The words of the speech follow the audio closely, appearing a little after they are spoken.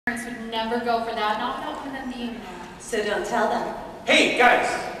never go for that, not without one of them being there. So don't tell them. Hey, guys.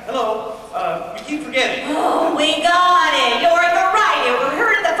 Hello. You keep forgetting. Oh, we got it. You're in the right. We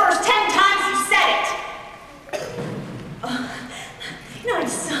heard it the first 10 times you said it. I'm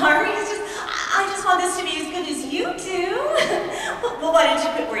sorry. I just want this to be as good as you do. Well, why don't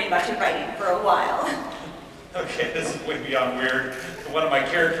you quit worrying about your writing for a while? Okay, this is way beyond weird. One of my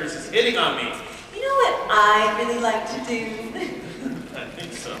characters is hitting on me. You know what I'd really like to do? I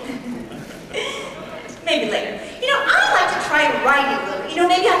think so. Maybe later. I'd like to try writing a little.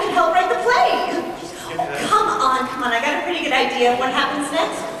 Maybe I can help write the play. Oh, come on. I got a pretty good idea of what happens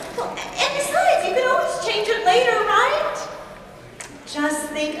next. Well, and besides, you can always change it later, right? Just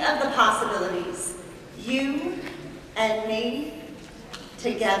think of the possibilities. You and me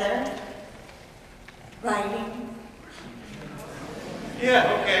together, writing.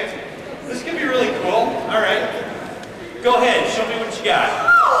 Yeah, okay. This could be really cool. All right. Go ahead, show me what you got.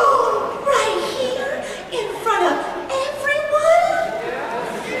 Oh, right here, in front of everyone?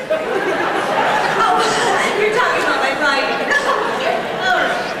 Oh, you're talking about my writing. All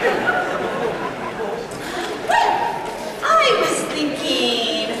right. Well, I was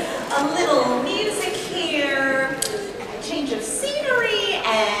thinking a little music here, a change of scenery,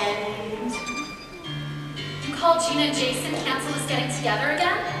 and... You called Gina and Jason cancel us getting together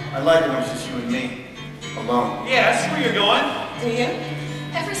again? I like it when it's just you and me, alone. Yeah, I see where you're going. Do you?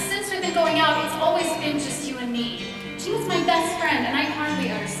 Ever since we've been going out, it's always been just you and me. Gina's my best friend, and I hardly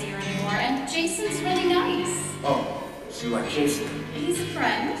ever see her anymore, and Jason's really nice. Oh, so you like Jason? He's a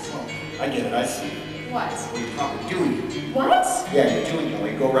friend. Oh, I get it, I see. What? What you're probably doing. What? Yeah, you're doing it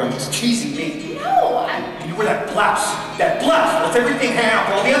when you go around just teasing me. No, You wear that blouse lets everything hang out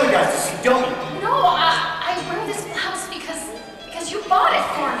for all the other guys to see, don't you? No, I wear this blouse because you bought it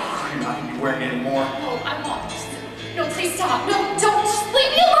for me. You're not gonna be wearing it anymore. No, I won't. No, please stop. No, don't. Just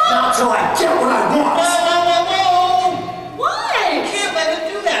leave me alone. Not until I get what I want. Whoa! What? You can't let him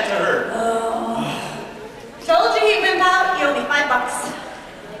do that to her. Told you he'd wimp out. You owe me $5.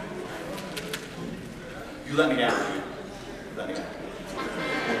 You let me down. Let me down.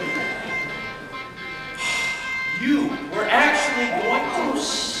 You were actually going to...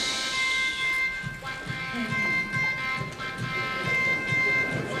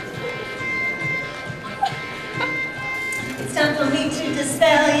 It's time for me to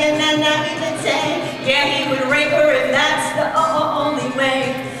dispel you, not even say, yeah, he would rape her if that's the only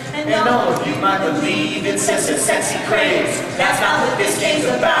way. And all of you might believe it's just a sexy craze. That's not what this game's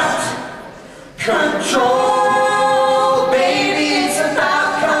about. Control, baby, it's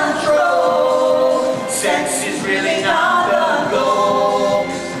about control. Sex is really not the goal.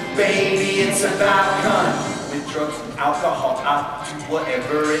 Baby, it's about with drugs and alcohol. I'll do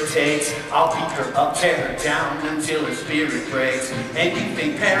whatever it takes. I'll beat her up, tear her down until her spirit breaks. And you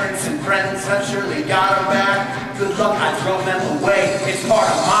think parents and friends have surely got her back? Good luck, I drove them away. It's part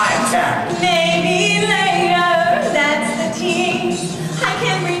of my attack. Maybe later, that's the tease. I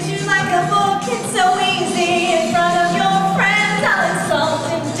can read you like a book, it's so easy. In front of your friends, I'll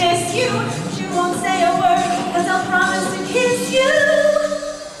insult and diss you. But you won't say a word, cause I'll promise to kiss you.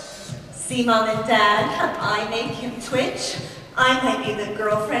 See, Mom and Dad, I make him twitch. I might be the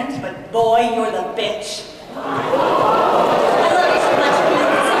girlfriend, but boy, you're the bitch. I love you so much, you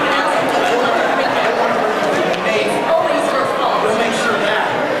look at someone else and don't you love her right now. It's always your fault. We'll make sure of that.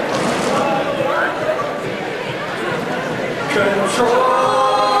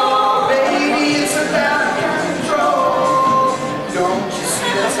 Control, baby, it's about control. Don't you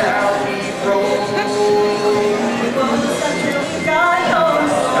see that's how we roll? We won't stop till we got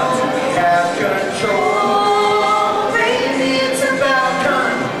yours. We have control, baby, it's about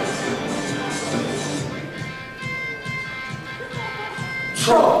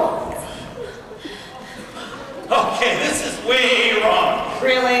control. Okay, this is way wrong.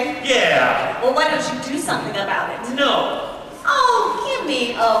 Really? Yeah. Well, why don't you do something about it? No. Oh, give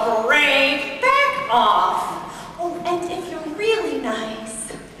me a break. Back off. Oh, and if you're really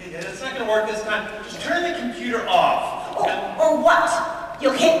nice. Yeah, it's not gonna work this time. Just turn the computer off. Or what?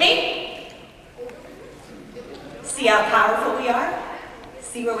 You'll hit me? See how powerful we are?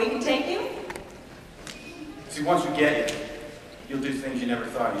 See where we can take you? See, once we get you, you'll do things you never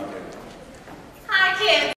thought you'd do. Hi, kids.